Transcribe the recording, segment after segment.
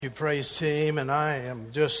You praise team, and I am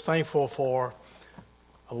just thankful for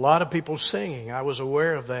a lot of people singing. I was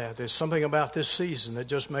aware of that. There's something about this season that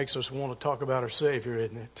just makes us want to talk about our Savior,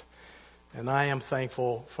 isn't it? And I am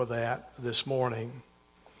thankful for that this morning.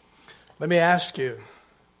 Let me ask you,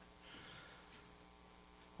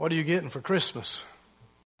 what are you getting for Christmas?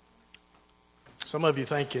 Some of you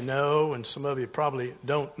think you know, and some of you probably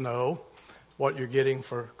don't know what you're getting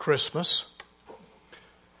for Christmas.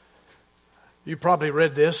 You probably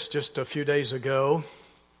read this just a few days ago.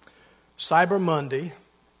 Cyber Monday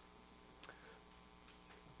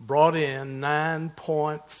brought in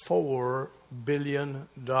 $9.4 billion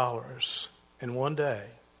in one day.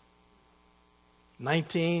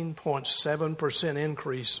 19.7%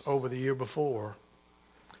 increase over the year before.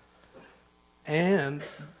 And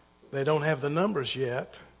they don't have the numbers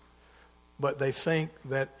yet, but they think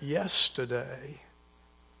that yesterday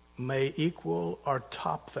may equal or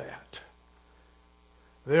top that.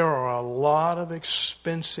 There are a lot of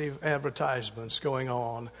expensive advertisements going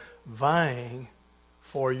on, vying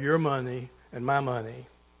for your money and my money.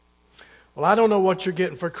 Well, I don't know what you're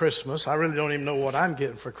getting for Christmas. I really don't even know what I'm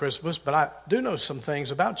getting for Christmas, but I do know some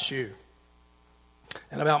things about you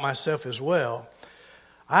and about myself as well.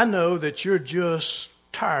 I know that you're just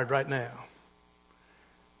tired right now,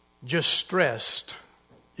 just stressed.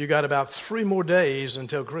 You got about 3 more days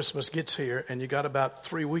until Christmas gets here, and you got about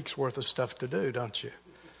 3 weeks worth of stuff to do, don't you?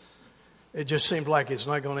 It just seems like it's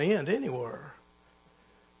not going to end anywhere.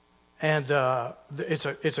 And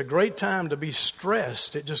it's a great time to be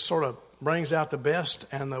stressed. It just sort of brings out the best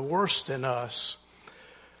and the worst in us.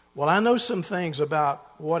 Well, I know some things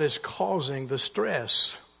about what is causing the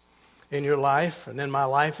stress in your life and in my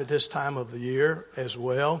life at this time of the year as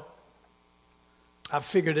well. I've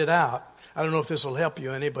figured it out. I don't know if this will help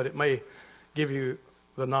you any, but it may give you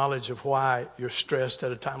the knowledge of why you're stressed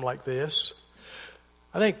at a time like this.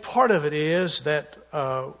 I think part of it is that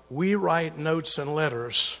we write notes and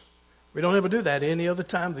letters. We don't ever do that any other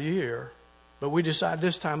time of the year, but we decide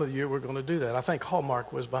this time of the year we're going to do that. I think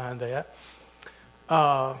Hallmark was behind that.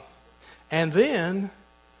 And then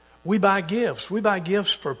we buy gifts. We buy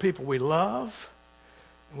gifts for people we love.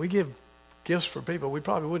 We give gifts for people. We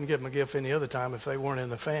probably wouldn't give them a gift any other time if they weren't in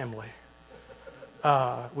the family.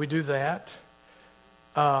 We do that.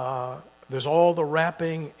 There's all the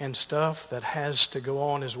wrapping and stuff that has to go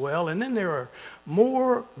on as well. And then there are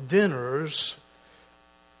more dinners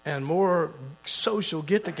and more social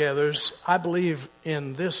get-togethers, I believe,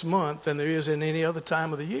 in this month than there is in any other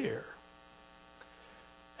time of the year.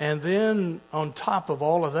 And then on top of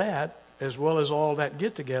all of that, as well as all that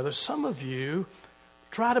get-together, some of you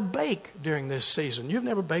try to bake during this season. You've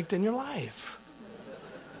never baked in your life.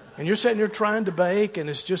 And you're sitting there trying to bake, and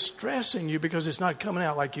it's just stressing you because it's not coming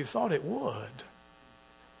out like you thought it would.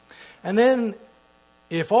 And then,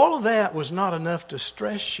 if all of that was not enough to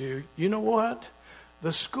stress you, you know what?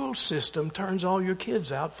 The school system turns all your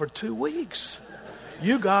kids out for 2 weeks.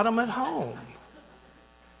 You got them at home.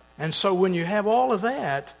 And so when you have all of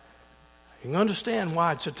that, you can understand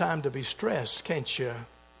why it's a time to be stressed, can't you?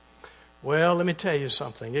 Well, let me tell you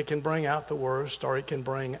something. It can bring out the worst, or it can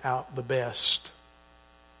bring out the best.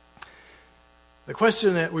 The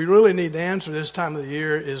question that we really need to answer this time of the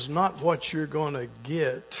year is not what you're going to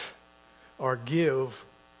get or give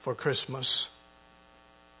for Christmas,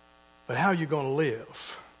 but how you're going to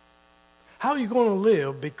live. How are you going to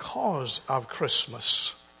live because of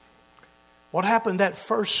Christmas? What happened that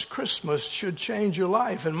first Christmas should change your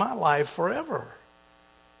life and my life forever.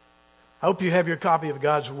 I hope you have your copy of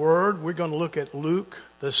God's Word. We're going to look at Luke,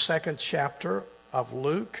 the 2nd chapter of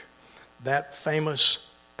Luke, that famous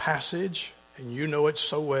passage. And you know it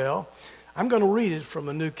so well. I'm going to read it from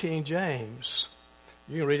the New King James.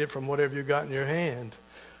 You can read it from whatever you got in your hand.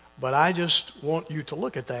 But I just want you to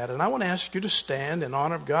look at that. And I want to ask you to stand in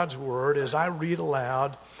honor of God's Word as I read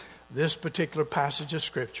aloud this particular passage of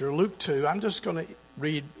Scripture. Luke 2, I'm just going to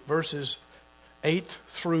read verses 8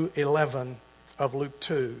 through 11 of Luke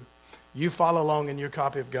 2. You follow along in your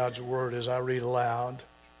copy of God's Word as I read aloud.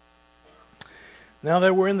 Now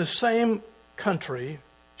there were in the same country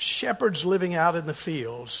shepherds living out in the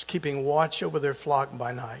fields, keeping watch over their flock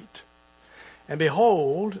by night. And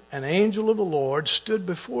behold, an angel of the Lord stood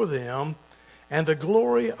before them, and the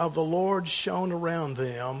glory of the Lord shone around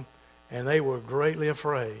them, and they were greatly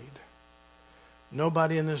afraid.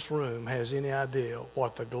 Nobody in this room has any idea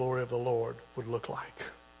what the glory of the Lord would look like.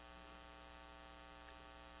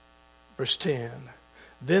 Verse 10,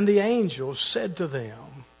 Then the angel said to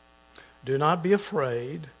them, Do not be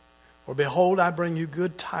afraid, for behold, I bring you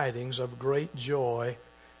good tidings of great joy,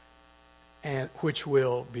 and which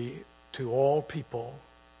will be to all people.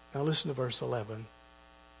 Now listen to verse 11.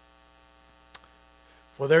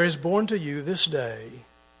 For there is born to you this day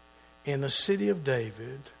in the city of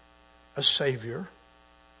David a Savior.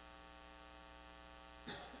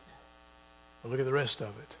 Well, look at the rest of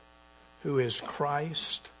it. Who is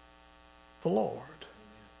Christ the Lord.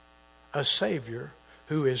 A Savior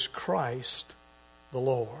who is Christ the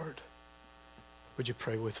Lord. Would you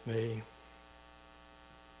pray with me?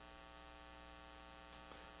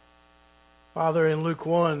 Father, in Luke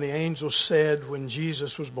 1, the angel said when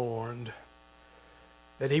Jesus was born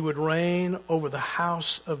that he would reign over the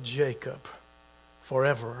house of Jacob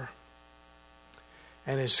forever,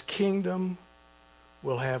 and his kingdom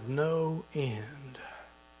will have no end.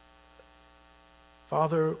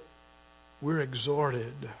 Father, we're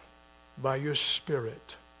exhorted by your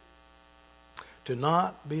Spirit to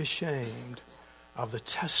not be ashamed of the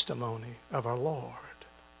testimony of our Lord.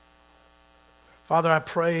 Father, I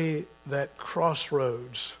pray that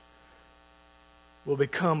Crossroads will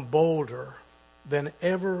become bolder than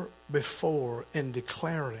ever before in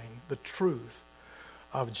declaring the truth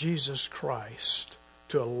of Jesus Christ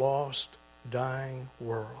to a lost, dying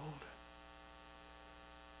world.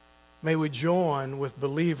 May we join with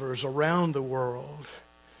believers around the world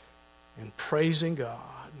in praising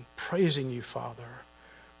God, and praising you, Father,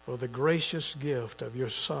 for the gracious gift of your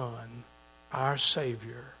Son, our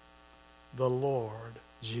Savior, the Lord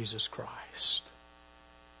Jesus Christ.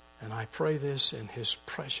 And I pray this in his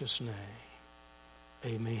precious name.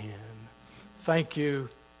 Amen. Thank you,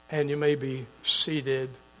 and you may be seated.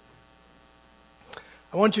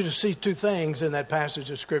 I want you to see two things in that passage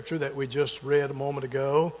of Scripture that we just read a moment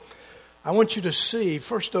ago. I want you to see,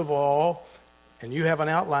 first of all, and you have an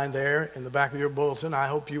outline there in the back of your bulletin. I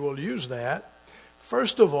hope you will use that.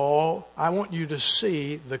 First of all, I want you to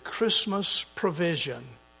see the Christmas provision.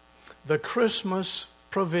 The Christmas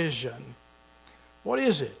provision. What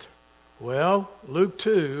is it? Well, Luke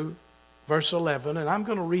 2, verse 11, and I'm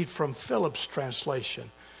going to read from Philip's translation.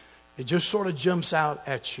 It just sort of jumps out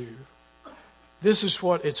at you. This is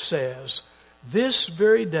what it says. This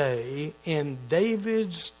very day in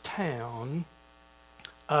David's town,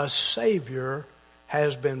 a Savior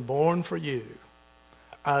has been born for you.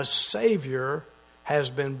 A Savior has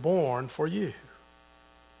been born for you.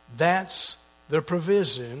 That's the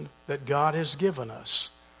provision that God has given us.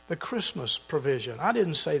 The Christmas provision. I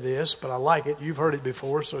didn't say this, but I like it. You've heard it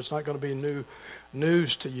before, so it's not going to be new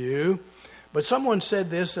news to you. But someone said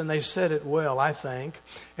this, and they said it well, I think.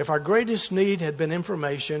 If our greatest need had been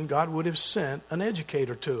information, God would have sent an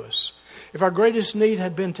educator to us. If our greatest need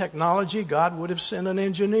had been technology, God would have sent an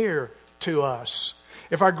engineer to us.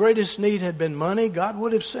 If our greatest need had been money, God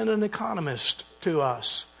would have sent an economist to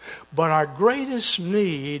us. But our greatest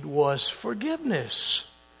need was forgiveness.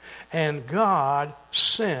 And God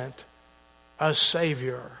sent a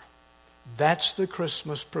Savior. That's the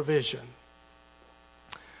Christmas provision.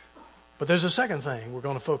 But there's a second thing we're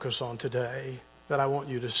going to focus on today that I want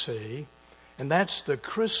you to see, and that's the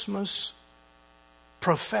Christmas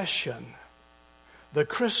profession. The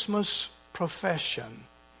Christmas profession.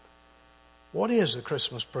 What is the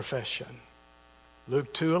Christmas profession?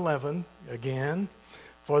 Luke 2:11 again.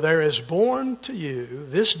 For there is born to you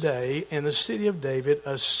this day in the city of David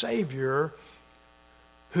a Savior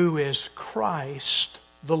who is Christ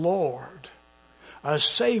the Lord. A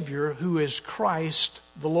Savior who is Christ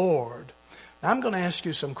the Lord. Now, I'm going to ask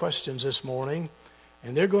you some questions this morning,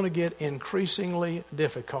 and they're going to get increasingly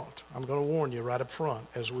difficult. I'm going to warn you right up front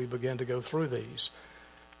as we begin to go through these.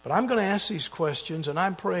 But I'm going to ask these questions, and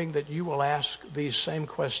I'm praying that you will ask these same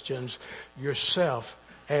questions yourself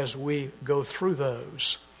as we go through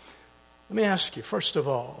those. Let me ask you, first of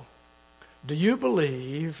all, do you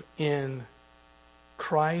believe in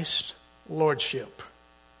Christ's lordship?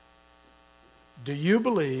 Do you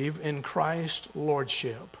believe in Christ's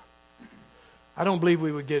lordship? I don't believe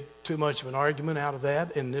we would get too much of an argument out of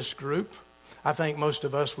that in this group. I think most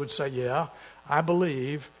of us would say, yeah, I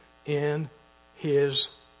believe in his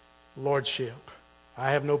lordship.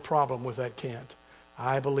 I have no problem with that, Kent.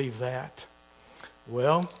 I believe that.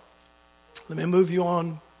 Well, let me move you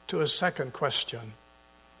on to a second question.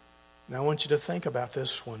 Now I want you to think about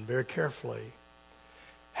this one very carefully.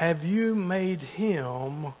 Have you made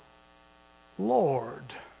him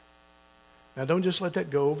Lord? Now don't just let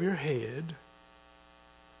that go over your head.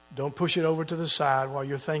 Don't push it over to the side while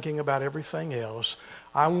you're thinking about everything else.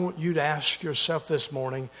 I want you to ask yourself this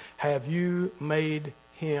morning, have you made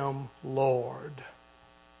him Lord?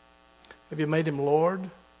 Have you made him Lord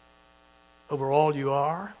over all you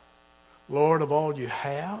are? Lord of all you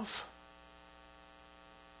have?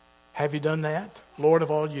 Have you done that? Lord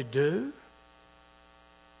of all you do?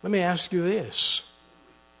 Let me ask you this.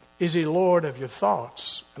 Is He Lord of your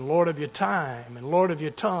thoughts, and Lord of your time, and Lord of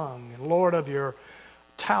your tongue, and Lord of your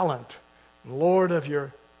talent, and Lord of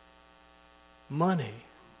your money?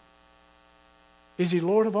 Is He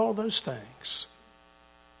Lord of all those things?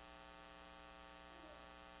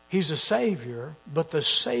 He's a Savior, but the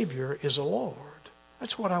Savior is a Lord.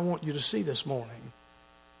 That's what I want you to see this morning.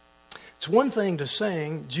 It's one thing to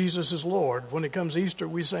sing, Jesus is Lord. When it comes Easter,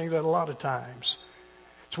 we sing that a lot of times.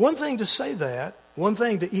 It's one thing to say that, one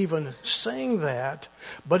thing to even sing that,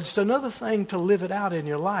 but it's another thing to live it out in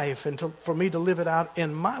your life and for me to live it out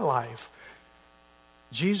in my life.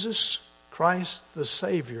 Jesus Christ, the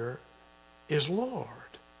Savior, is Lord.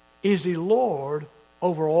 Is He Lord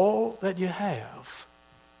over all that you have?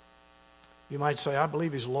 You might say, I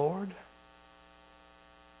believe He's Lord.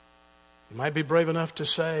 You might be brave enough to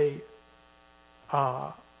say,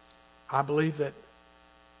 I believe that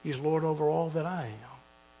He's Lord over all that I am.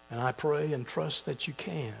 And I pray and trust that you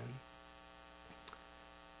can.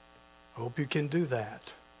 I hope you can do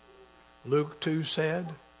that. Luke 2 said,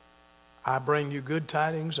 I bring you good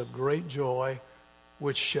tidings of great joy,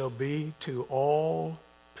 which shall be to all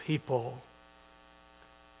people.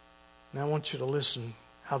 Now I want you to listen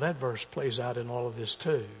how that verse plays out in all of this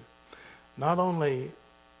too. Not only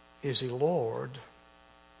is He Lord,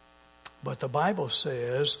 but the Bible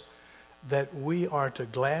says that we are to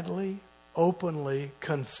gladly, openly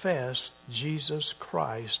confess Jesus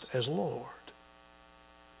Christ as Lord.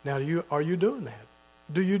 Now, are you doing that?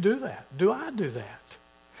 Do you do that? Do I do that?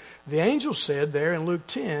 The angel said there in Luke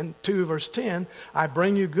 2 verse 10, I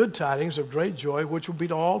bring you good tidings of great joy, which will be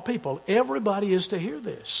to all people. Everybody is to hear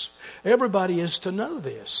this. Everybody is to know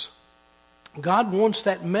this. God wants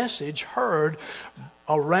that message heard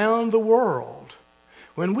around the world.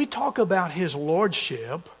 When we talk about His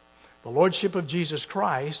lordship, the lordship of Jesus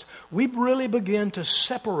Christ, we really begin to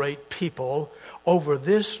separate people over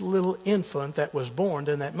this little infant that was born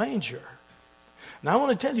in that manger. Now, I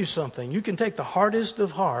want to tell you something. You can take the hardest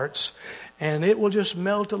of hearts, and it will just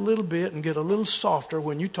melt a little bit and get a little softer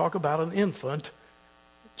when you talk about an infant,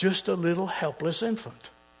 just a little helpless infant.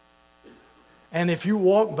 And if you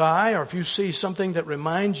walk by or if you see something that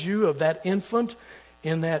reminds you of that infant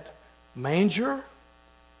in that manger,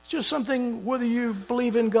 it's just something, whether you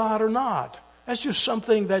believe in God or not, that's just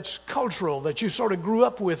something that's cultural, that you sort of grew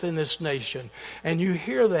up with in this nation. And you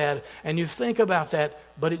hear that and you think about that,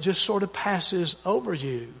 but it just sort of passes over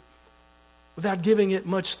you without giving it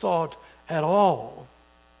much thought at all.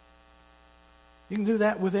 You can do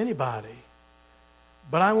that with anybody.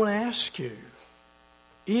 But I want to ask you,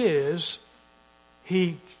 is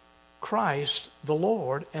He Christ the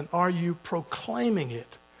Lord, and are you proclaiming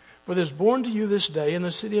it? For there's born to you this day in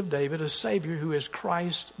the city of David a Savior who is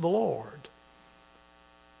Christ the Lord.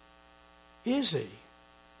 Is He?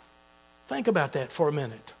 Think about that for a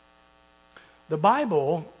minute. The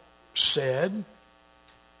Bible said,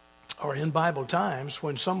 or in Bible times,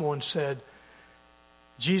 when someone said,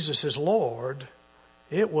 Jesus is Lord,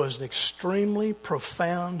 it was an extremely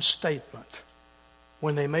profound statement.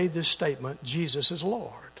 When they made this statement, Jesus is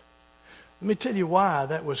Lord. Let me tell you why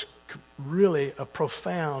that was really a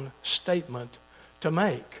profound statement to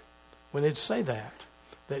make when they'd say that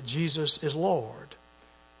Jesus is Lord.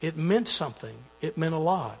 It meant something. It meant a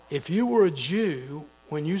lot. If you were a Jew,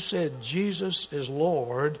 when you said Jesus is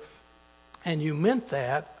Lord, and you meant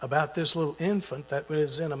that about this little infant that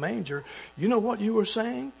was in a manger, you know what you were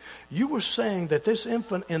saying? You were saying that this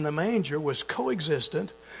infant in the manger was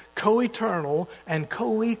coexistent, co-eternal, and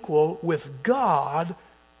co-equal with God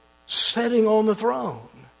sitting on the throne.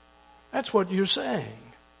 That's what you're saying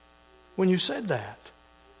when you said that.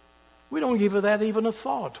 We don't give that even a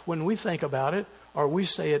thought when we think about it, or we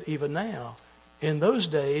say it even now. In those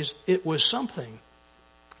days, it was something.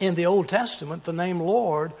 In the Old Testament, the name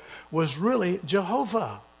Lord was really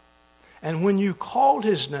Jehovah. And when you called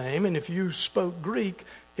His name, and if you spoke Greek,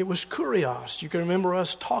 it was kurios. You can remember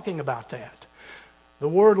us talking about that. The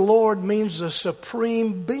word Lord means the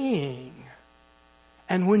supreme being.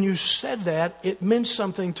 And when you said that, it meant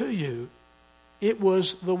something to you. It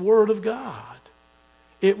was the Word of God.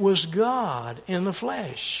 It was God in the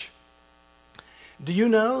flesh. Do you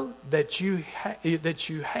know that you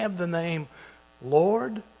have the name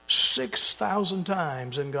Lord 6,000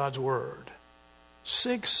 times in God's Word?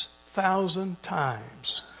 6,000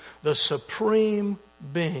 times. The supreme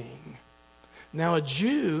being. Now, a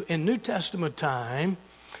Jew in New Testament time,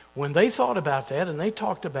 when they thought about that, and they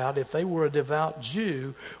talked about if they were a devout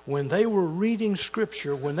Jew, when they were reading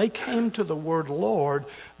Scripture, when they came to the word Lord,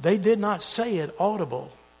 they did not say it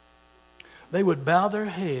audible. They would bow their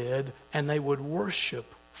head and they would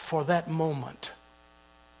worship for that moment.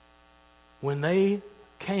 When they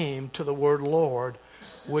came to the word Lord,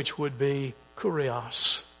 which would be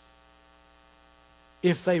kurios.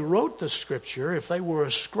 If they wrote the Scripture, if they were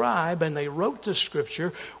a scribe and they wrote the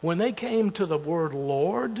Scripture, when they came to the word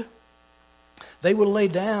Lord, they would lay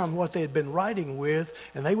down what they had been writing with,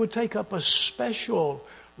 and they would take up a special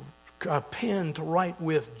pen to write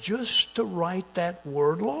with, just to write that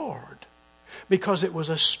word Lord, because it was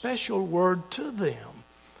a special word to them.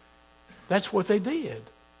 That's what they did.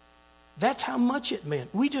 That's how much it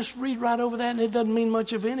meant. We just read right over that, and it doesn't mean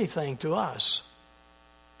much of anything to us.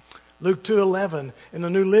 Luke 2:11 in the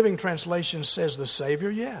New Living Translation says the Savior,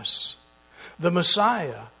 yes. The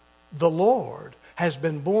Messiah, the Lord, has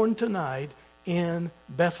been born tonight in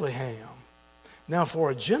Bethlehem. Now, for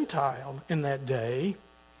a Gentile in that day,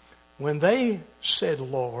 when they said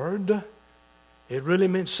Lord, it really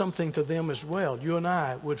meant something to them as well. You and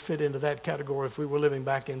I would fit into that category if we were living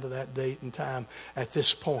back into that date and time at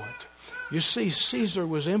this point. You see, Caesar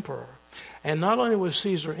was emperor. And not only was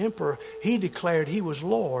Caesar emperor, he declared he was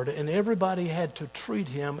Lord, and everybody had to treat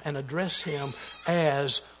him and address him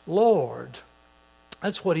as Lord.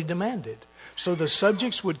 That's what he demanded. So the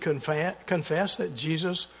subjects would confess that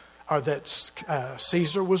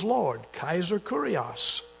Caesar was Lord, Kaiser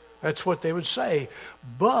Kurios. That's what they would say.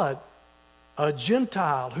 But a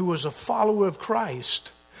Gentile who was a follower of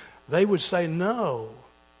Christ, they would say, no,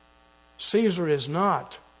 Caesar is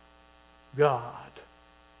not God.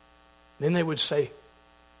 Then they would say,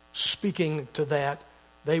 speaking to that,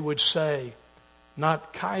 they would say,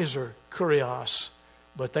 not Kaiser Kurios,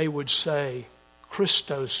 but they would say,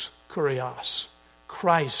 Christos Kurios.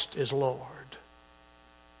 Christ is Lord.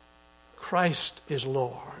 Christ is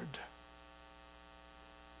Lord.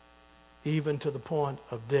 Even to the point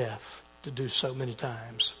of death, to do so many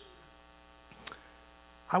times.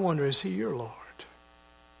 I wonder, is he your Lord?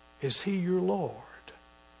 Is he your Lord?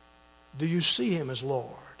 Do you see him as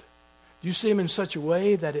Lord? Do you see him in such a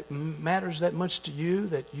way that it matters that much to you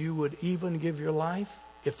that you would even give your life,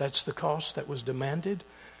 if that's the cost that was demanded,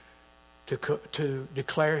 to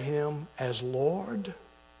declare him as Lord?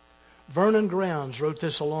 Vernon Grounds wrote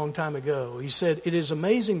this a long time ago. He said, "It is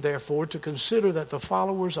amazing, therefore, to consider that the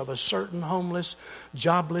followers of a certain homeless,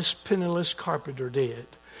 jobless, penniless carpenter did.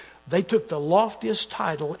 They took the loftiest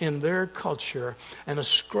title in their culture and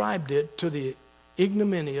ascribed it to the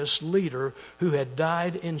ignominious leader who had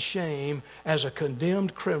died in shame as a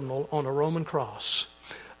condemned criminal on a Roman cross.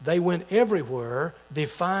 They went everywhere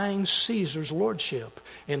defying Caesar's lordship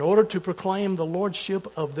in order to proclaim the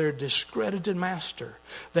lordship of their discredited master.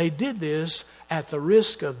 They did this at the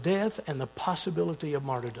risk of death and the possibility of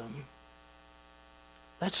martyrdom."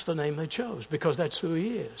 That's the name they chose, because that's who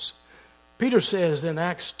he is. Peter says in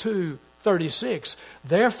Acts 2:36,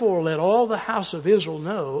 "Therefore let all the house of Israel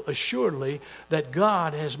know assuredly that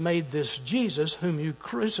God has made this Jesus whom you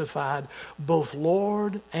crucified both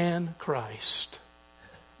Lord and Christ."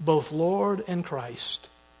 Both Lord and Christ.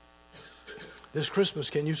 This Christmas,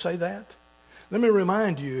 can you say that? Let me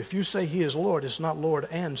remind you, if you say he is Lord, it's not Lord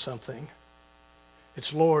and something.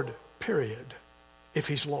 It's Lord, period, if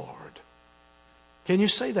he's Lord. Can you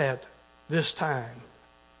say that this time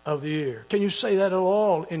of the year? Can you say that at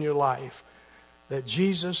all in your life? That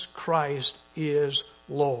Jesus Christ is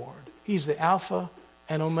Lord. He's the Alpha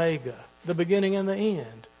and Omega, the beginning and the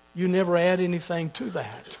end. You never add anything to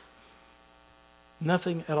that.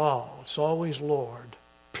 Nothing at all. It's always Lord,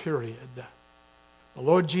 period. The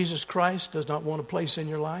Lord Jesus Christ does not want a place in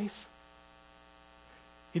your life.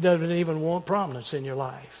 He doesn't even want prominence in your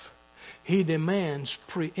life. He demands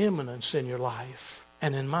preeminence in your life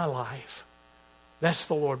and in my life. That's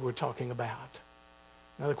the Lord we're talking about.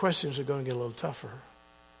 Now the questions are going to get a little tougher.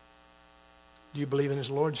 Do you believe in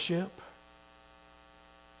his lordship?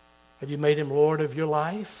 Have you made him Lord of your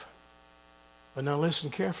life? But now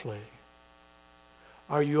listen carefully.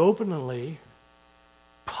 Are you openly,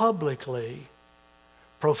 publicly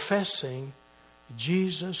professing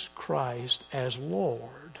Jesus Christ as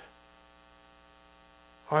Lord?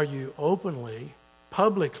 Are you openly,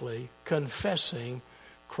 publicly confessing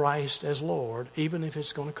Christ as Lord, even if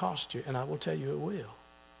it's going to cost you? And I will tell you it will,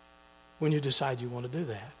 when you decide you want to do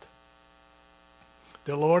that.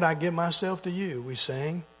 "Dear Lord, I give myself to you," we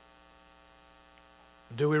sing.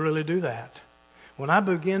 Do we really do that? When I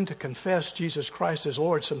begin to confess Jesus Christ as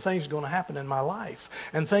Lord, some things are going to happen in my life.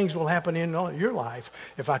 And things will happen in your life.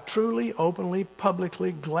 If I truly, openly,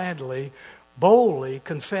 publicly, gladly, boldly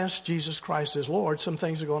confess Jesus Christ as Lord, some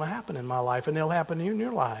things are going to happen in my life. And they'll happen in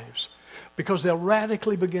your lives. Because they'll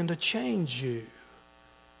radically begin to change you.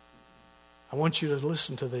 I want you to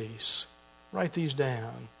listen to these. Write these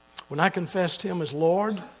down. When I confessed him as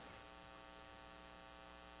Lord,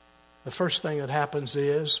 the first thing that happens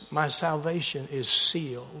is my salvation is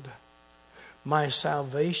sealed. My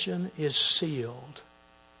salvation is sealed.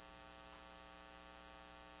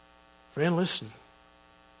 Friend, listen.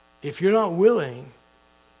 If you're not willing,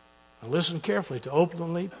 and listen carefully, to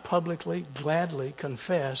openly, publicly, gladly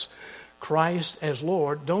confess Christ as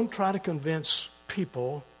Lord, don't try to convince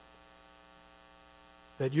people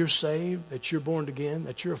that you're saved, that you're born again,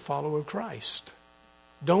 that you're a follower of Christ.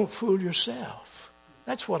 Don't fool yourself.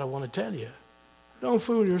 That's what I want to tell you. Don't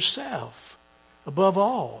fool yourself. Above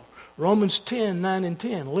all, Romans 10, 9 and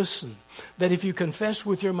 10, listen, that if you confess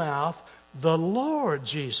with your mouth the Lord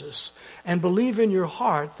Jesus and believe in your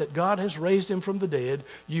heart that God has raised him from the dead,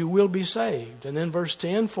 you will be saved. And then verse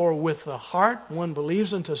 10, for with the heart one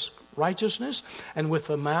believes unto righteousness, and with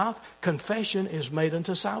the mouth confession is made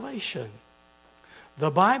unto salvation. The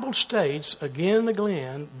Bible states again and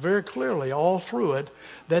again, very clearly all through it,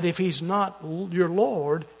 that if he's not your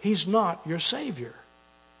Lord, he's not your Savior.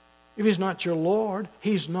 If he's not your Lord,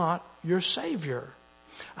 he's not your Savior.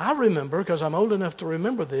 I remember, because I'm old enough to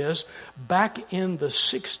remember this, back in the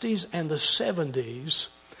 60s and the 70s,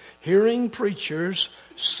 hearing preachers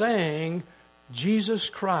saying, Jesus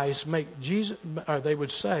Christ, they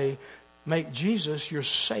would say, make Jesus your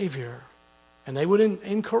Savior. And they would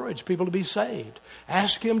encourage people to be saved.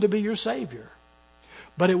 Ask him to be your Savior.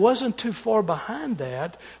 But it wasn't too far behind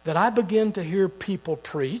that I began to hear people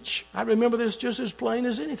preach. I remember this just as plain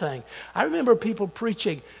as anything. I remember people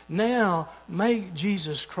preaching, now make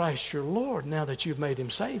Jesus Christ your Lord now that you've made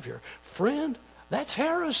him Savior. Friend, that's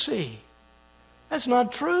heresy. That's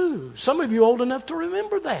not true. Some of you old enough to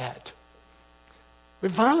remember that. We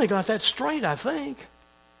finally got that straight, I think.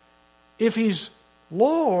 If he's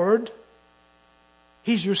Lord,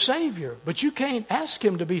 he's your Savior. But you can't ask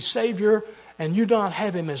him to be Savior and you not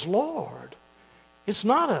have him as Lord. It's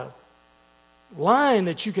not a line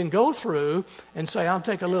that you can go through and say, I'll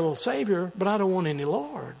take a little Savior, but I don't want any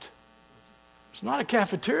Lord. It's not a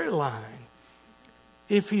cafeteria line.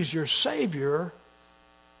 If he's your Savior,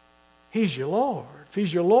 he's your Lord. If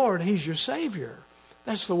he's your Lord, he's your Savior.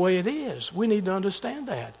 That's the way it is. We need to understand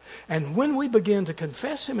that. And when we begin to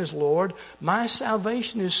confess him as Lord, my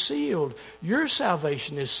salvation is sealed. Your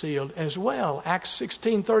salvation is sealed as well. Acts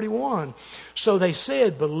 16:31. So they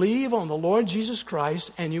said, believe on the Lord Jesus Christ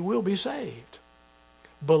and you will be saved.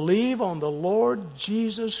 Believe on the Lord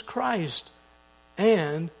Jesus Christ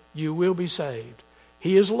and you will be saved.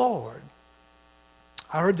 He is Lord.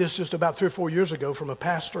 I heard this just about 3 or 4 years ago from a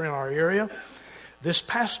pastor in our area. This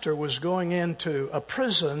pastor was going into a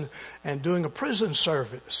prison and doing a prison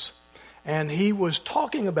service. And he was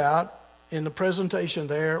talking about, in the presentation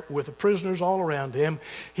there with the prisoners all around him,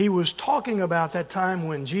 he was talking about that time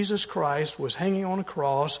when Jesus Christ was hanging on a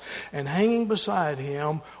cross, and hanging beside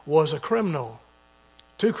him was a criminal.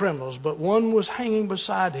 2 criminals, but one was hanging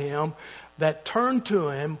beside him that turned to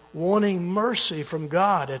him wanting mercy from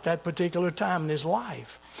God at that particular time in his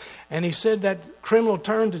life. And he said that criminal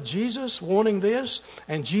turned to Jesus wanting this,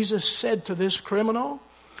 and Jesus said to this criminal,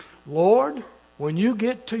 Lord, when you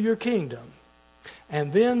get to your kingdom.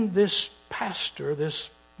 And then this pastor, this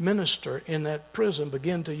minister in that prison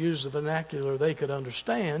began to use the vernacular they could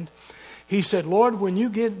understand. He said, Lord, when you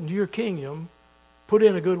get into your kingdom, put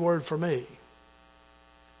in a good word for me.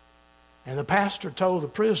 And the pastor told the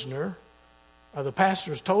prisoner, or the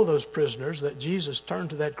pastors told those prisoners that Jesus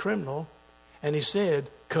turned to that criminal and he said,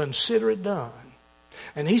 consider it done.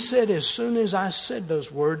 And he said, as soon as I said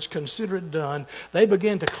those words, consider it done, they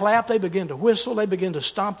began to clap, they began to whistle, they began to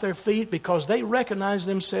stomp their feet because they recognized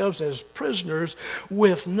themselves as prisoners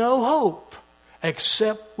with no hope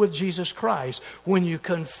except with Jesus Christ when you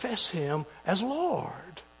confess him as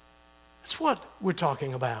Lord. That's what we're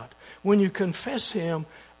talking about. When you confess him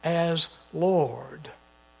as Lord.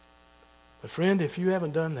 But friend, if you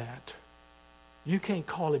haven't done that, you can't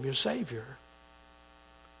call him your Savior.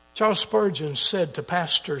 Charles Spurgeon said to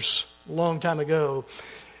pastors a long time ago,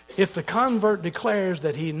 if the convert declares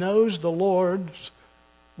that he knows the Lord's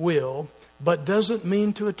will, but doesn't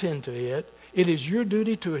mean to attend to it, it is your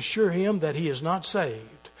duty to assure him that he is not saved.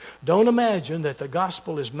 Don't imagine that the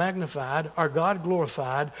gospel is magnified or God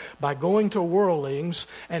glorified by going to worldlings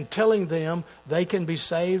and telling them they can be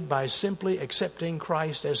saved by simply accepting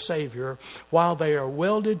Christ as Savior while they are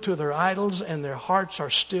welded to their idols and their hearts are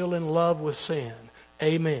still in love with sin.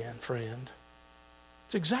 Amen, friend.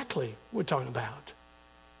 It's exactly what we're talking about.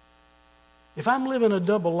 If I'm living a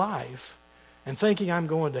double life and thinking I'm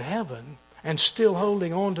going to heaven and still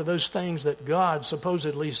holding on to those things that God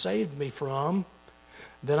supposedly saved me from,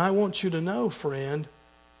 then I want you to know, friend,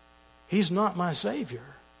 he's not my Savior.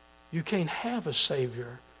 You can't have a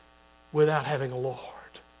Savior without having a Lord.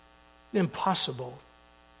 Impossible.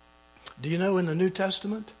 Do you know in the New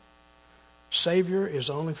Testament, Savior is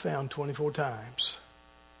only found 24 times.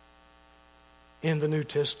 In the New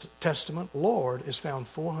Testament, Lord is found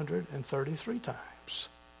 433 times.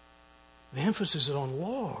 The emphasis is on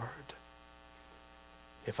Lord.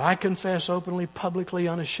 If I confess openly, publicly,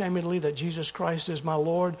 unashamedly that Jesus Christ is my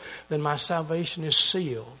Lord, then my salvation is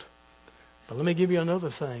sealed. But let me give you another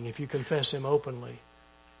thing. If you confess Him openly,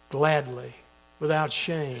 gladly, without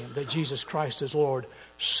shame, that Jesus Christ is Lord,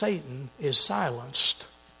 Satan is silenced.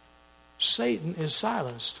 Satan is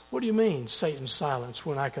silenced. What do you mean, Satan's silenced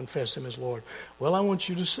when I confess Him as Lord? Well, I want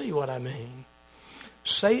you to see what I mean.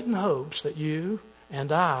 Satan hopes that you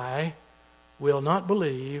and I will not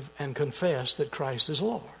believe and confess that Christ is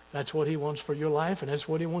Lord. That's what he wants for your life, and that's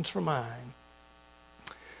what he wants for mine.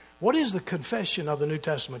 What is the confession of the New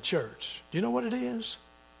Testament church? Do you know what it is?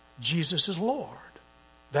 Jesus is Lord.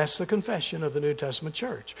 That's the confession of the New Testament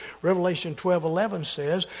church. Revelation 12:11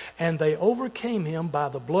 says, and they overcame him by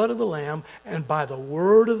the blood of the Lamb and by the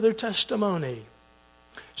word of their testimony.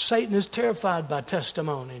 Satan is terrified by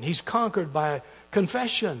testimony, and he's conquered by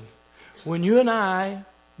confession. When you and I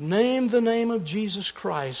name the name of Jesus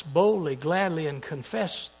Christ boldly, gladly, and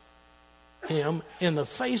confess Him in the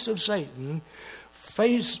face of Satan,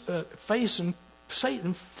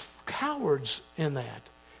 Satan cowards in that.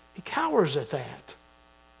 He cowers at that.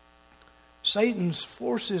 Satan's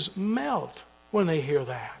forces melt when they hear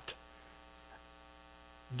that.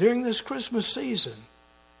 During this Christmas season,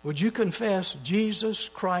 would you confess Jesus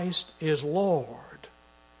Christ is Lord?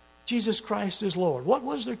 Jesus Christ is Lord. What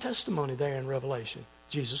was their testimony there in Revelation?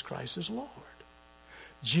 Jesus Christ is Lord.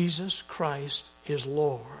 Jesus Christ is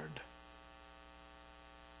Lord.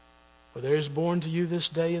 For there is born to you this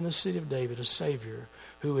day in the city of David a Savior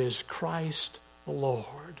who is Christ the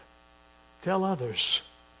Lord. Tell others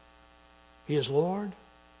He is Lord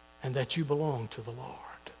and that you belong to the Lord.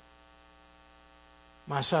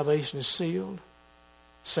 My salvation is sealed.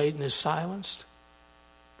 Satan is silenced.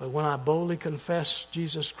 But when I boldly confess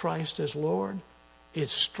Jesus Christ as Lord, it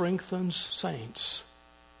strengthens saints.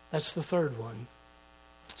 That's the third one.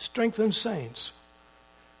 Strengthens saints.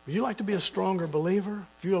 Would you like to be a stronger believer?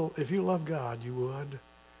 If you love God, you would.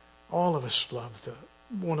 All of us love to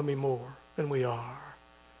want to be more than we are.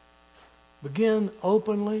 Begin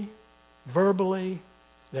openly, verbally,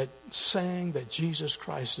 saying that Jesus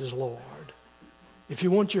Christ is Lord. If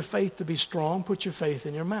you want your faith to be strong, put your faith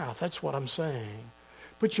in your mouth. That's what I'm saying.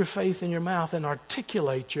 Put your faith in your mouth and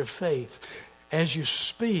articulate your faith as you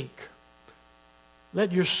speak.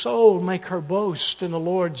 Let your soul make her boast in the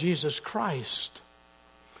Lord Jesus Christ.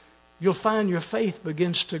 You'll find your faith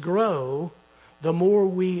begins to grow. The more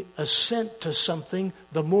we assent to something,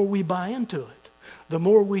 the more we buy into it. The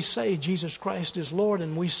more we say Jesus Christ is Lord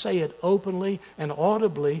and we say it openly and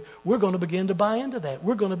audibly, we're going to begin to buy into that.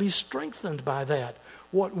 We're going to be strengthened by that,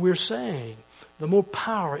 what we're saying. The more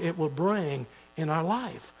power it will bring in our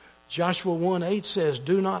life. Joshua 1:8 says,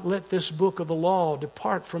 do not let this book of the law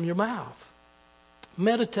depart from your mouth.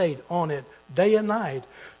 Meditate on it day and night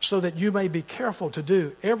so that you may be careful to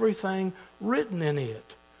do everything written in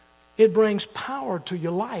it. It brings power to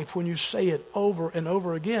your life when you say it over and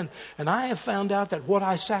over again. And I have found out that what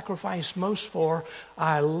I sacrifice most for,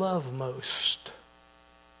 I love most.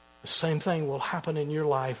 The same thing will happen in your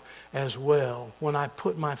life as well. When I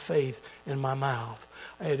put my faith in my mouth,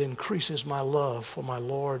 it increases my love for my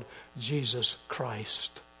Lord Jesus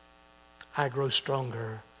Christ. I grow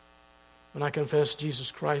stronger. When I confess Jesus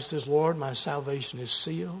Christ as Lord, my salvation is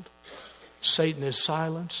sealed. Satan is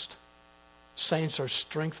silenced. Saints are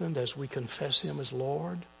strengthened as we confess Him as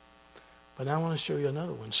Lord. But now I want to show you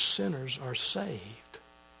another one. Sinners are saved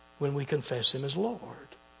when we confess Him as Lord.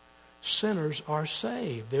 Sinners are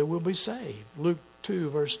saved. They will be saved. Luke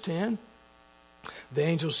 2, verse 10. The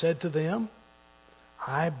angel said to them,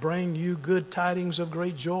 I bring you good tidings of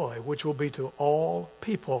great joy, which will be to all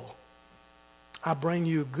people. I bring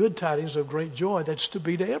you good tidings of great joy that's to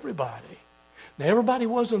be to everybody. Now, everybody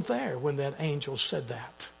wasn't there when that angel said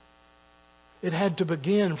that. It had to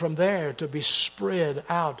begin from there to be spread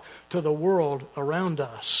out to the world around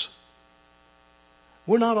us.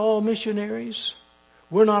 We're not all missionaries.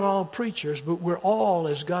 We're not all preachers, but we're all,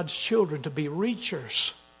 as God's children, to be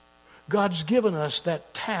reachers. God's given us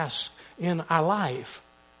that task in our life.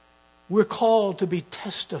 We're called to be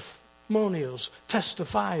testifiers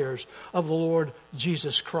of the Lord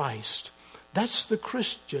Jesus Christ. That's the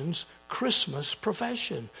Christian's Christmas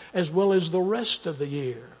profession, as well as the rest of the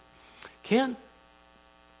year. Kent,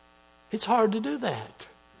 it's hard to do that.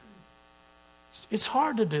 It's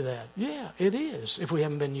hard to do that. Yeah, it is, if we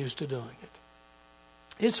haven't been used to doing it.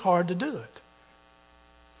 It's hard to do it.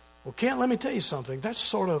 Well, Kent, let me tell you something. That's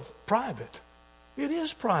sort of private. It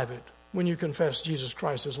is private when you confess Jesus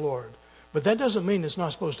Christ as Lord. But that doesn't mean it's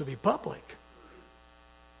not supposed to be public.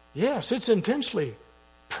 Yes, it's intensely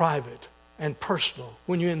private and personal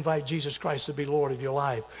when you invite Jesus Christ to be Lord of your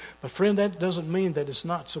life. But friend, that doesn't mean that it's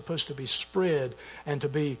not supposed to be spread and to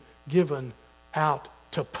be given out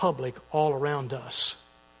to public all around us.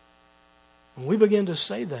 When we begin to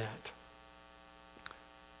say that,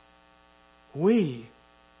 we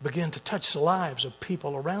begin to touch the lives of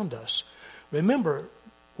people around us. Remember,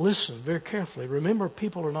 listen very carefully. Remember,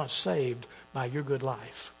 people are not saved by your good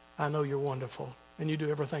life. I know you're wonderful and you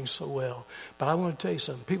do everything so well. But I want to tell you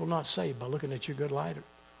something. People are not saved by looking at your good life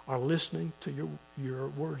or listening to your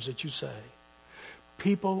words that you say.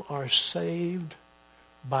 People are saved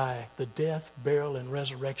by the death, burial, and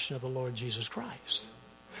resurrection of the Lord Jesus Christ.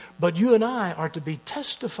 But you and I are to be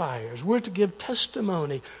testifiers. We're to give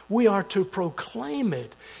testimony. We are to proclaim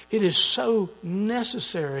it. It is so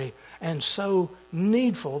necessary and so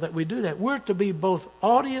needful that we do that. We're to be both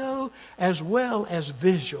audio as well as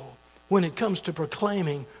visual when it comes to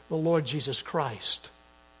proclaiming the Lord Jesus Christ.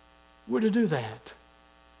 We're to do that.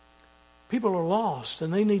 People are lost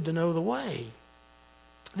and they need to know the way.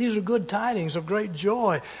 These are good tidings of great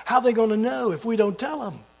joy. How are they going to know if we don't tell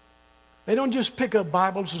them? They don't just pick up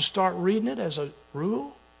Bibles and start reading it as a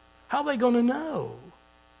rule. How are they going to know?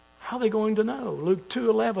 How are they going to know? Luke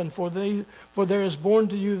 2:11, for there is born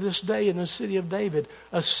to you this day in the city of David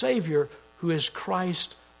a Savior who is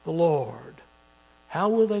Christ the Lord. How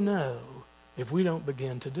will they know if we don't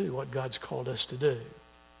begin to do what God's called us to do?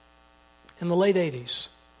 In the late 80s,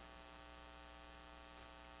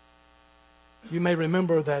 you may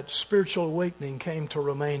remember that spiritual awakening came to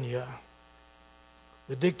Romania.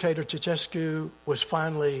 The dictator Ceausescu was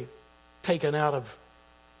finally taken out of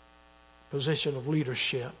position of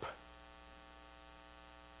leadership.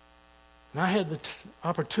 And I had the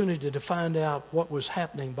opportunity to find out what was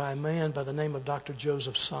happening by a man by the name of Dr.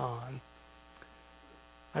 Joseph Shone.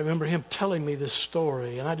 I remember him telling me this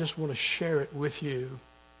story, and I just want to share it with you.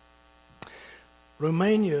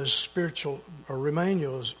 Romania's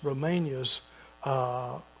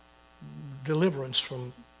deliverance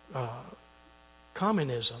from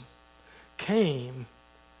communism came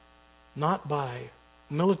not by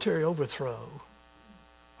military overthrow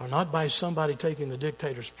or not by somebody taking the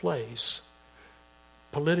dictator's place,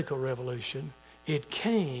 political revolution. It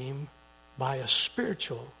came by a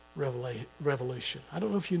spiritual revolution. I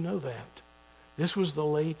don't know if you know that. This was the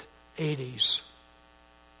late 80s.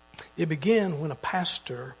 It began when a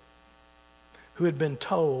pastor who had been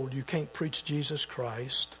told, you can't preach Jesus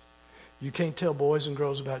Christ, you can't tell boys and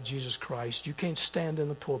girls about Jesus Christ, you can't stand in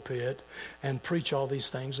the pulpit and preach all these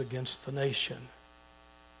things against the nation.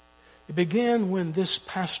 It began when this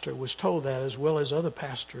pastor was told that, as well as other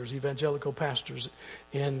pastors, evangelical pastors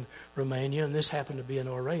in Romania, and this happened to be in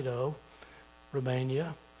Oradea,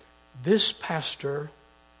 Romania. This pastor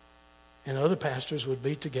and other pastors would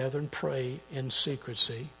be together and pray in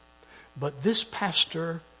secrecy. But this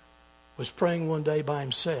pastor was praying one day by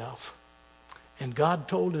himself, and God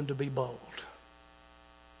told him to be bold.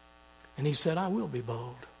 And he said, I will be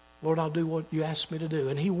bold. Lord, I'll do what you asked me to do.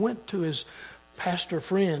 And he went to his pastor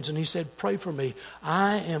friends and he said, pray for me.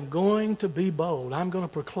 I am going to be bold. I'm going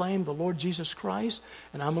to proclaim the Lord Jesus Christ,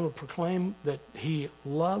 and I'm going to proclaim that he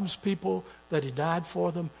loves people, that he died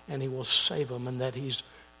for them, and he will save them, and that he's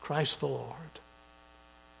Christ the Lord.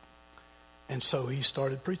 And so he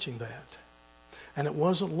started preaching that. And it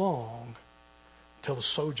wasn't long till the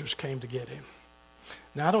soldiers came to get him.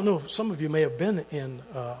 Now, I don't know if some of you may have been in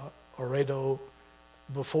Oradea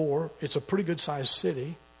before. It's a pretty good-sized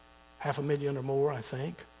city, 500,000 or more, I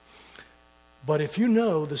think. But if you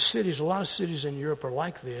know the cities, a lot of cities in Europe are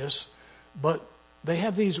like this, but they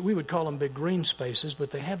have these, we would call them big green spaces,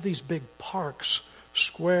 but they have these big parks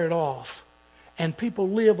squared off. And people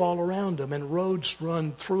live all around them, and roads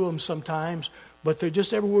run through them sometimes, but they're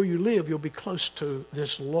just everywhere you live, you'll be close to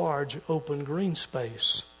this large open green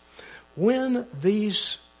space. When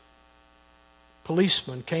these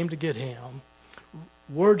policemen came to get him,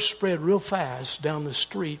 word spread real fast down the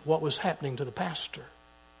street what was happening to the pastor.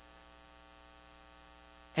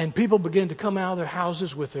 And people began to come out of their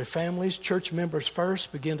houses with their families. Church members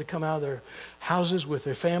first began to come out of their houses with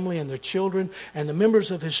their family and their children. And the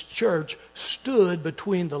members of his church stood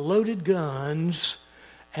between the loaded guns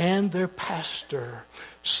and their pastor,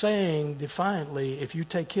 saying defiantly, if you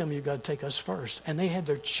take him, you've got to take us first. And they had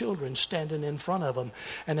their children standing in front of them.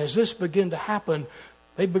 And as this began to happen,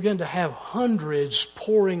 they began to have hundreds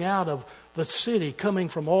pouring out of the city, coming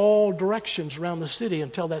from all directions around the city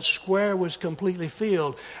until that square was completely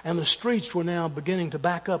filled. And the streets were now beginning to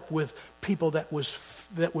back up with people that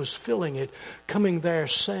was filling it, coming there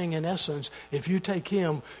saying, in essence, if you take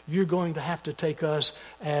him, you're going to have to take us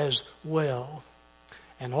as well.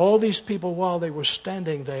 And all these people, while they were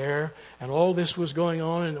standing there, and all this was going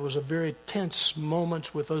on, and it was a very tense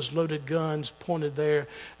moment with those loaded guns pointed there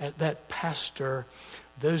at that pastor,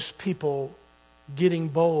 those people getting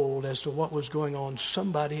bold as to what was going on,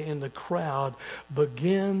 somebody in the crowd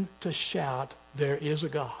began to shout, "There is a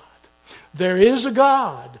God. There is a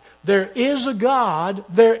God. There is a God.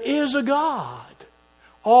 There is a God."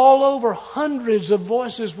 All over, hundreds of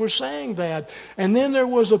voices were saying that. And then there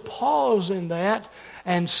was a pause in that,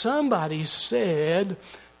 and somebody said,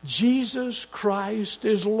 "Jesus Christ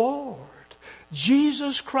is Lord.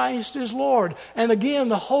 Jesus Christ is Lord." And again,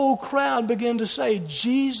 the whole crowd began to say,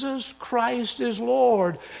 "Jesus Christ is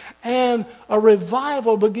Lord." And a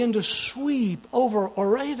revival began to sweep over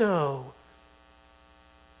Laredo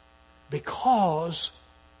because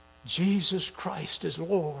Jesus Christ is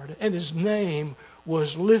Lord, and his name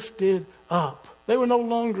was lifted up. They were no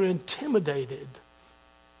longer intimidated.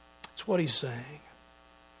 That's what he's saying.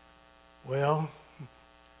 Well,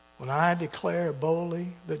 when I declare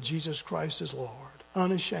boldly that Jesus Christ is Lord,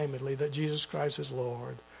 unashamedly that Jesus Christ is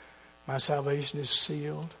Lord, my salvation is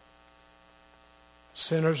sealed.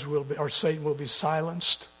 Sinners will be, or Satan will be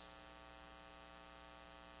silenced.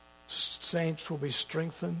 Saints will be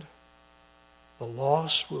strengthened. The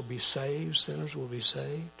lost will be saved. Sinners will be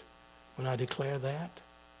saved. When I declare that,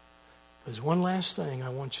 there's one last thing I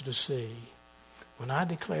want you to see. When I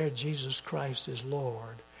declare Jesus Christ is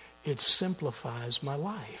Lord, it simplifies my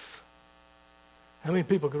life. How many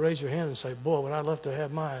people could raise your hand and say, "Boy, would I love to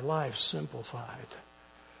have my life simplified,"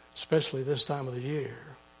 especially this time of the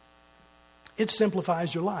year? It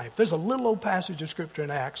simplifies your life. There's a little old passage of Scripture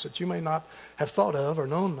in Acts that you may not have thought of or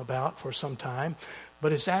known about for some time,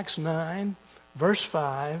 but it's Acts 9, verse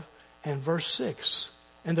 5 and verse 6.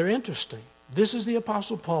 And they're interesting. This is the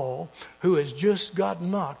Apostle Paul, who has just got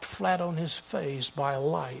knocked flat on his face by a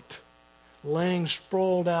light, laying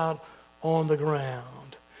sprawled out on the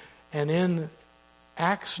ground. And in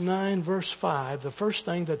Acts 9, verse 5, the first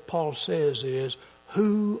thing that Paul says is,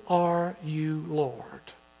 "Who are you,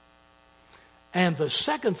 Lord?" And the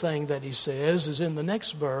second thing that he says is in the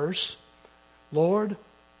next verse, "Lord,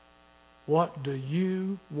 what do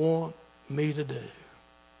you want me to do?"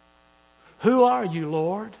 Who are you,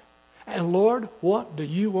 Lord? And Lord, what do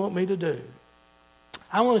you want me to do?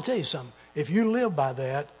 I want to tell you something. If you live by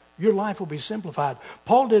that, your life will be simplified.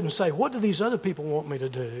 Paul didn't say, "What do these other people want me to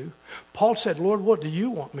do?" Paul said, "Lord, what do you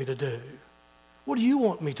want me to do? What do you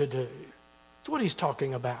want me to do?" That's what he's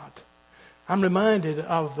talking about. I'm reminded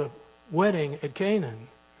of the wedding at Canaan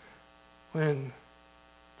when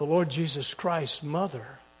the Lord Jesus Christ's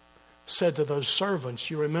mother said to those servants,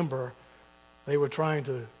 you remember, they were trying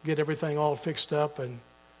to get everything all fixed up, and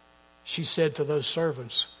she said to those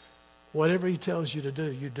servants, "Whatever he tells you to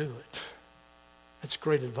do, you do it." That's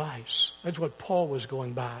great advice. That's what Paul was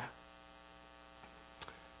going by.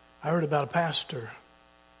 I heard about a pastor,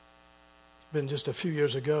 it's been just a few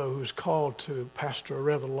years ago, who was called to pastor a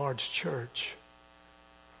rather large church.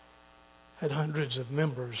 Had hundreds of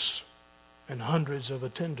members and hundreds of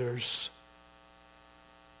attenders.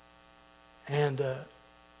 And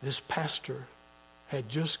this pastor had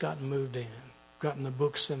just gotten moved in, gotten the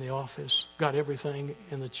books in the office, got everything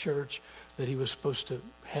in the church that he was supposed to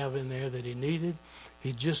have in there that he needed.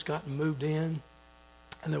 He'd just gotten moved in,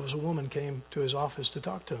 and there was a woman came to his office to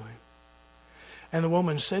talk to him. And the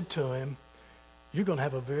woman said to him, "You're going to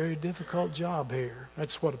have a very difficult job here."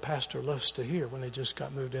 That's what a pastor loves to hear when they just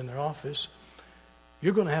got moved in their office.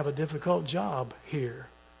 "You're going to have a difficult job here."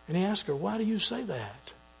 And he asked her, "Why do you say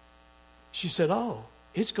that?" She said, "Oh,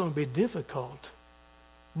 it's going to be difficult,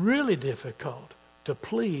 really difficult, to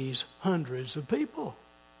please hundreds of people.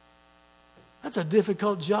 That's a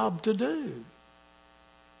difficult job to do."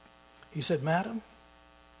 He said, "Madam,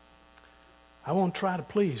 I won't try to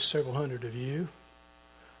please several hundred of you.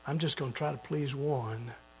 I'm just going to try to please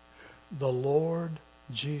one, the Lord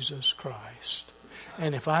Jesus Christ.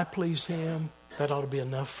 And if I please him, that ought to be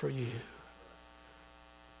enough for you."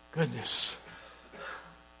 Goodness.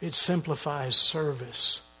 It simplifies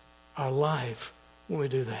service, our life, when we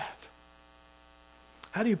do that.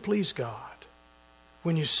 How do you please God?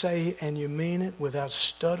 When you say and you mean it without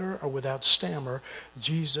stutter or without stammer,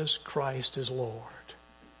 "Jesus Christ is Lord."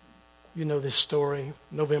 You know this story,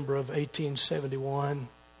 November of 1871.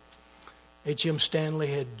 H.M. Stanley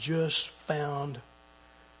had just found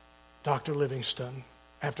Dr. Livingstone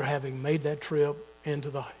after having made that trip into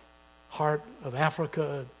the heart of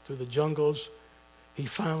Africa, through the jungles, he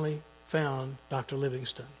finally found Dr.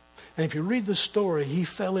 Livingstone. And if you read the story, he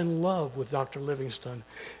fell in love with Dr. Livingstone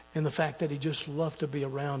in the fact that he just loved to be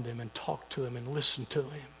around him and talk to him and listen to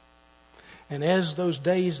him. And as those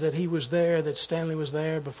days that he was there, that Stanley was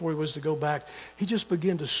there before he was to go back, he just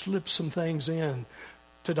began to slip some things in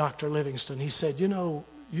to Dr. Livingstone. He said, you know,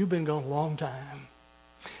 you've been gone a long time,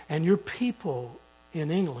 and your people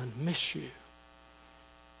in England miss you.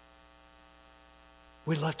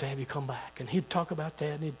 We'd love to have you come back. And he'd talk about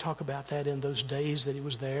that, and he'd talk about that in those days that he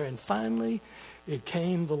was there. And finally, it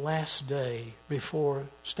came the last day before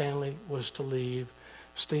Stanley was to leave,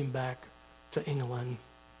 steam back to England.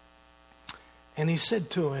 And he said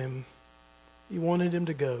to him, he wanted him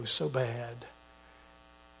to go so bad.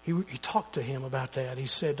 He talked to him about that. He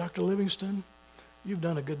said, Dr. Livingstone, you've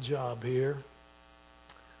done a good job here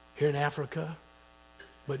in Africa,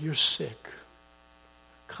 but you're sick.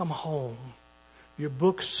 Come home. Your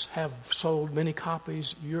books have sold many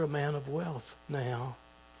copies. You're a man of wealth now.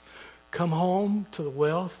 Come home to the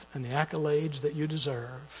wealth and the accolades that you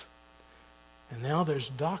deserve. And now there's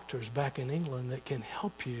doctors back in England that can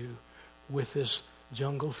help you with this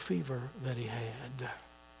jungle fever that he had.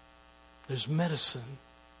 There's medicine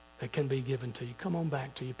that can be given to you. Come on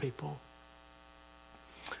back to your people.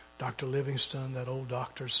 Dr. Livingstone, that old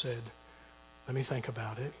doctor, said, let me think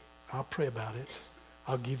about it. I'll pray about it.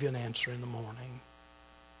 I'll give you an answer in the morning.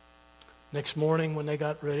 Next morning when they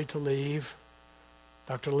got ready to leave,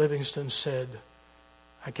 Dr. Livingstone said,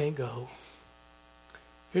 I can't go.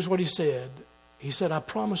 Here's what he said. He said, I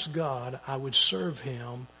promised God I would serve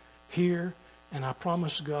him here, and I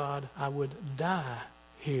promised God I would die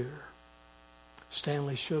here.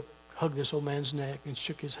 Stanley hugged this old man's neck and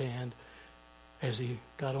shook his hand as he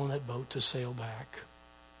got on that boat to sail back.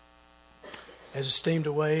 As it steamed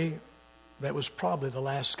away, that was probably the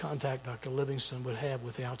last contact Dr. Livingstone would have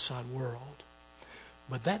with the outside world.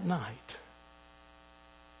 But that night,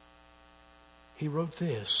 he wrote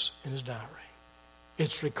this in his diary.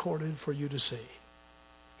 It's recorded for you to see.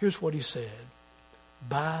 Here's what he said.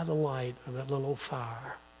 By the light of that little old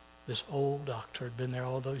fire, this old doctor had been there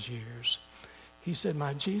all those years. He said,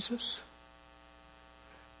 my Jesus,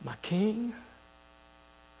 my King,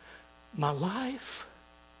 my life,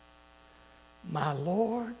 my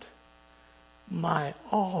Lord, my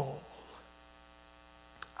all,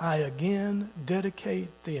 I again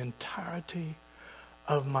dedicate the entirety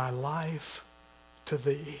of my life to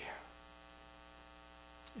thee.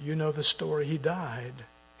 You know the story. He died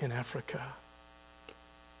in Africa.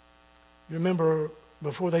 You remember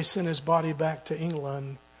before they sent his body back to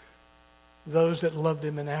England, those that loved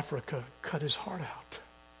him in Africa cut his heart out.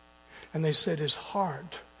 And they said his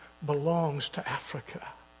heart belongs to Africa.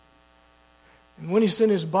 And when he sent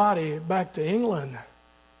his body back to England,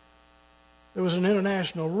 there was an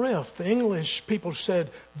international rift. The English people said,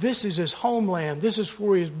 this is his homeland. This is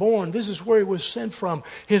where he was born. This is where he was sent from.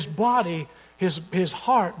 His body, his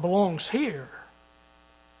heart belongs here.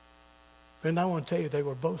 And I want to tell you, they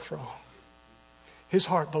were both wrong. His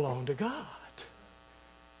heart belonged to God.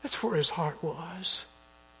 That's where his heart was.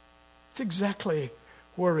 It's exactly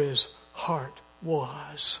where his heart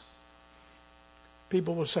was.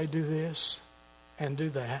 People will say, do this and do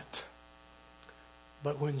that.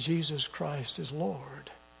 But when Jesus Christ is Lord,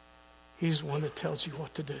 he's the one that tells you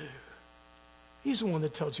what to do. He's the one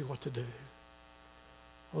that tells you what to do.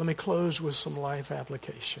 Let me close with some life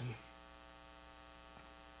application.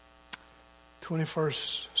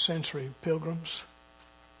 21st century pilgrims,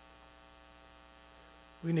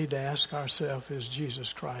 we need to ask ourselves, is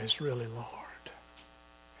Jesus Christ really Lord?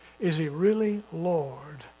 Is he really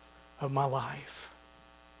Lord of my life?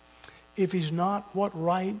 If he's not, what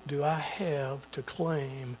right do I have to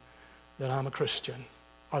claim that I'm a Christian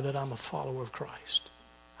or that I'm a follower of Christ?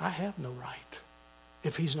 I have no right.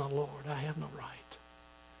 If he's not Lord, I have no right.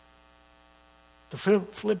 The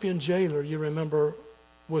Philippian jailer, you remember,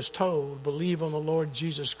 was told, believe on the Lord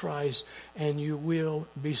Jesus Christ and you will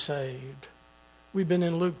be saved. We've been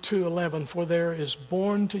in Luke 2:11, for there is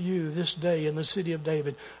born to you this day in the city of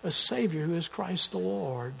David a Savior who is Christ the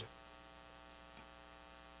Lord.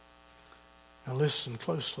 Now listen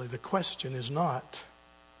closely. The question is not,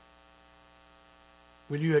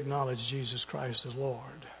 will you acknowledge Jesus Christ as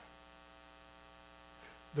Lord?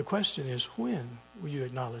 The question is, when will you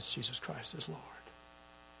acknowledge Jesus Christ as Lord?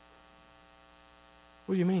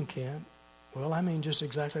 What do you mean, Ken? Well, I mean just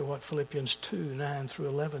exactly what Philippians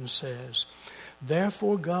 2:9-11 says.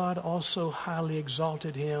 Therefore God also highly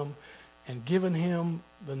exalted him and given him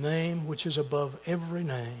the name which is above every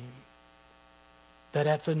name, that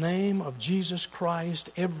at the name of Jesus Christ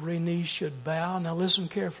every knee should bow. Now listen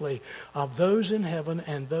carefully. Of those in heaven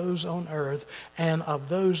and those on earth and of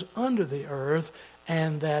those under the earth,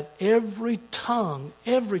 and that every tongue,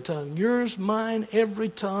 yours, mine, every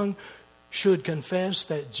tongue, should confess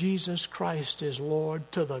that Jesus Christ is Lord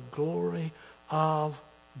to the glory of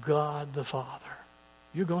God the Father.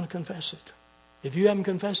 You're going to confess it. If you haven't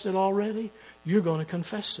confessed it already, you're going to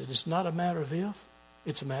confess it. It's not a matter of if,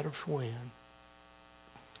 it's a matter of when.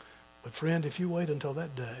 But friend, if you wait until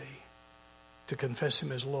that day to confess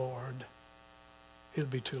Him as Lord, it'll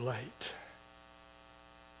be too late.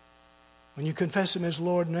 When you confess Him as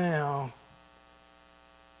Lord now,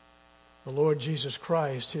 the Lord Jesus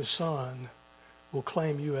Christ, His Son, will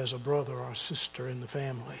claim you as a brother or a sister in the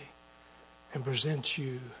family and present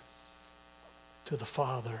you to the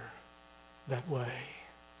Father that way.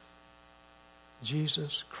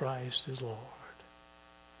 Jesus Christ is Lord.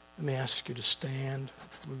 Let me ask you to stand.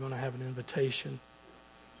 We're going to have an invitation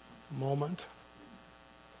moment.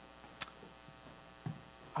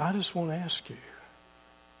 I just want to ask you,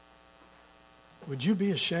 would you be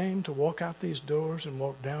ashamed to walk out these doors and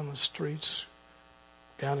walk down the streets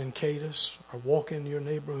down in Cadiz or walk in your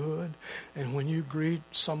neighborhood, and when you greet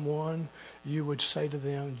someone, you would say to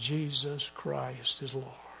them, Jesus Christ is Lord?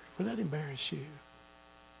 Would that embarrass you?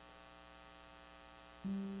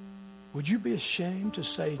 Would you be ashamed to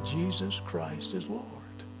say Jesus Christ is Lord?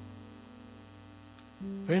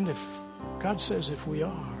 Friend, if God says if we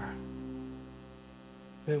are,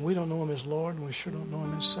 then we don't know Him as Lord, and we sure don't know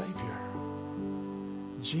Him as Savior.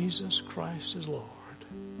 Jesus Christ is Lord.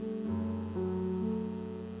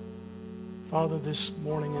 Father, this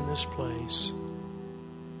morning in this place,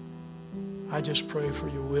 I just pray for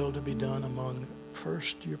your will to be done among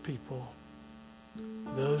first your people,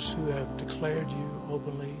 those who have declared you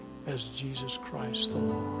openly as Jesus Christ the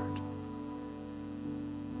Lord.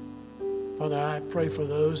 Father, I pray for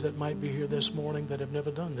those that might be here this morning that have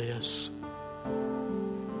never done this.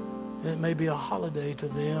 And it may be a holiday to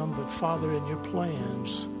them, but Father, in your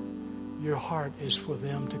plans, your heart is for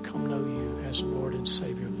them to come know you as Lord and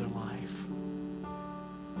Savior of their life.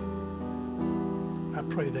 I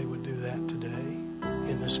pray they would do that today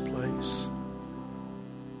in this place.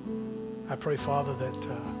 I pray, Father, that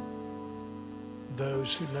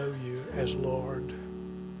those who know you as Lord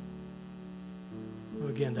will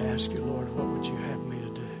begin to ask you, Lord, what would you have me to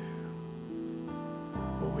do?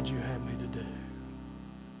 What would you have me to do?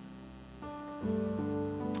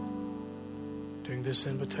 During this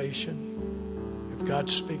invitation, if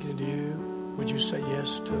God's speaking to you, would you say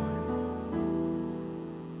yes to Him?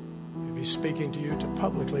 If He's speaking to you to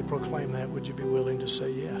publicly proclaim that, would you be willing to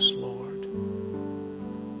say, yes, Lord,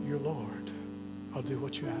 you're Lord. I'll do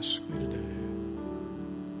what you ask me to do.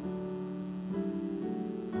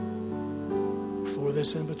 Before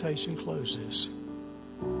this invitation closes,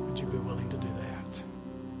 would you be willing to do that?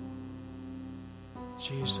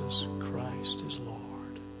 Jesus Christ is Lord.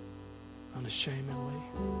 Unashamedly,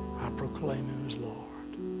 I proclaim Him as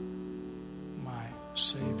Lord, my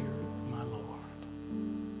Savior, my Lord.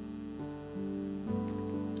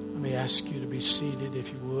 Let me ask you to be seated,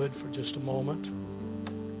 if you would, for just a moment.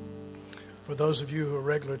 For those of you who are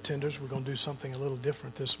regular attenders, we're going to do something a little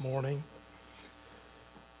different this morning.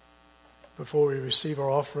 Before we receive our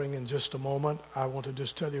offering in just a moment, I want to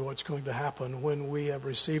just tell you what's going to happen when we have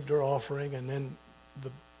received our offering, and then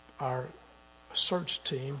our search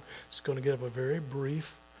team is going to give a very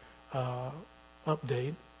brief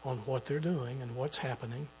update on what they're doing and what's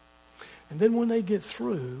happening. And then when they get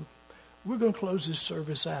through, we're going to close this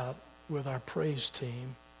service out with our praise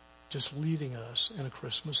team just leading us in a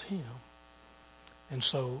Christmas hymn. And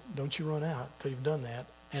so don't you run out till you've done that.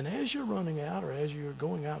 And as you're running out, or as you're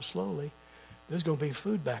going out slowly, there's going to be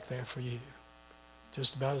food back there for you.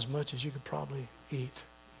 Just about as much as you could probably eat.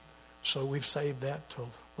 So we've saved that till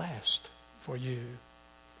last for you.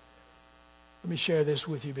 Let me share this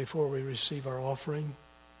with you before we receive our offering.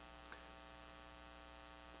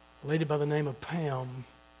 A lady by the name of Pam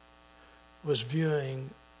was viewing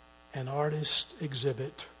an artist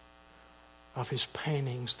exhibit of his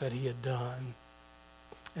paintings that he had done.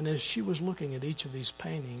 And as she was looking at each of these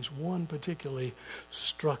paintings, one particularly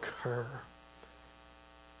struck her.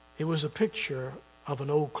 It was a picture of an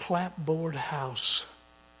old clapboard house.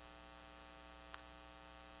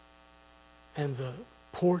 And the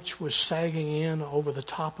porch was sagging in over the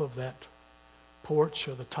top of that porch,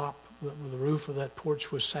 or the roof of that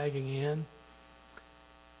porch was sagging in.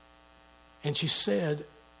 And she said,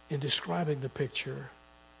 in describing the picture,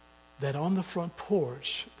 that on the front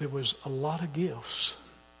porch there was a lot of gifts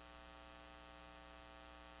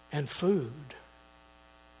and food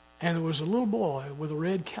And there was a little boy with a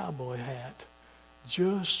red cowboy hat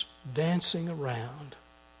just dancing around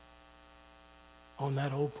on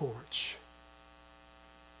that old porch.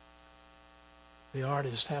 The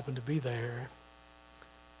artist happened to be there.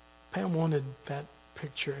 Pam wanted that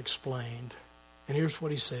picture explained. And here's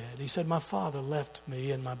what he said. He said, my father left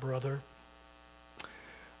me and my brother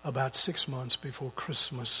about 6 months before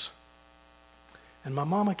Christmas. And my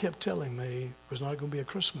mama kept telling me it was not going to be a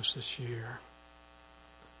Christmas this year.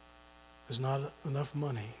 There's not enough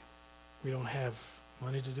money. We don't have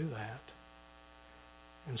money to do that.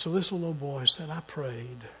 And so this little boy said, I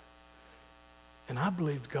prayed. And I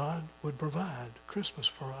believed God would provide Christmas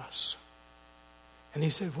for us. And he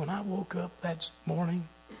said, when I woke up that morning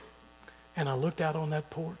and I looked out on that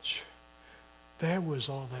porch, there was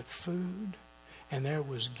all that food, and there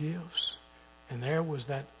was gifts, and there was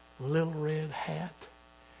that little red hat.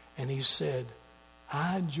 And he said,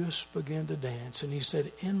 I just began to dance. And he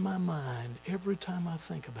said, in my mind, every time I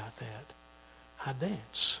think about that, I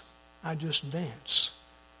dance. I just dance.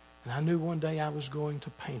 And I knew one day I was going to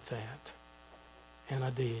paint that. And I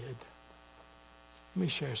did. Let me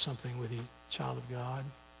share something with you, child of God.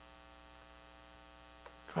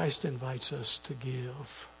 Christ invites us to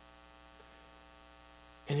give.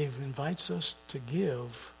 And he invites us to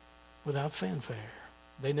give without fanfare.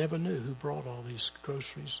 They never knew who brought all these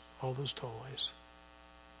groceries, all those toys.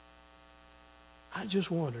 I just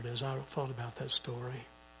wondered as I thought about that story,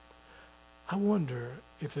 I wonder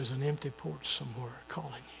if there's an empty porch somewhere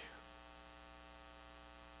calling you.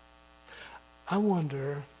 I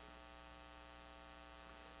wonder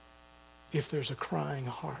if there's a crying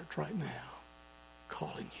heart right now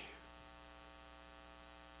calling you.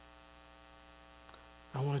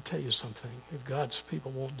 I want to tell you something. If God's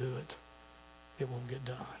people won't do it, it won't get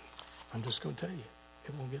done. I'm just going to tell you,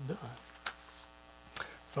 it won't get done.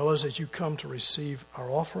 Fellows, as you come to receive our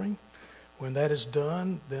offering, when that is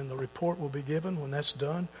done, then the report will be given. When that's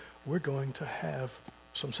done, we're going to have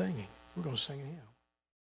some singing. We're going to sing a hymn.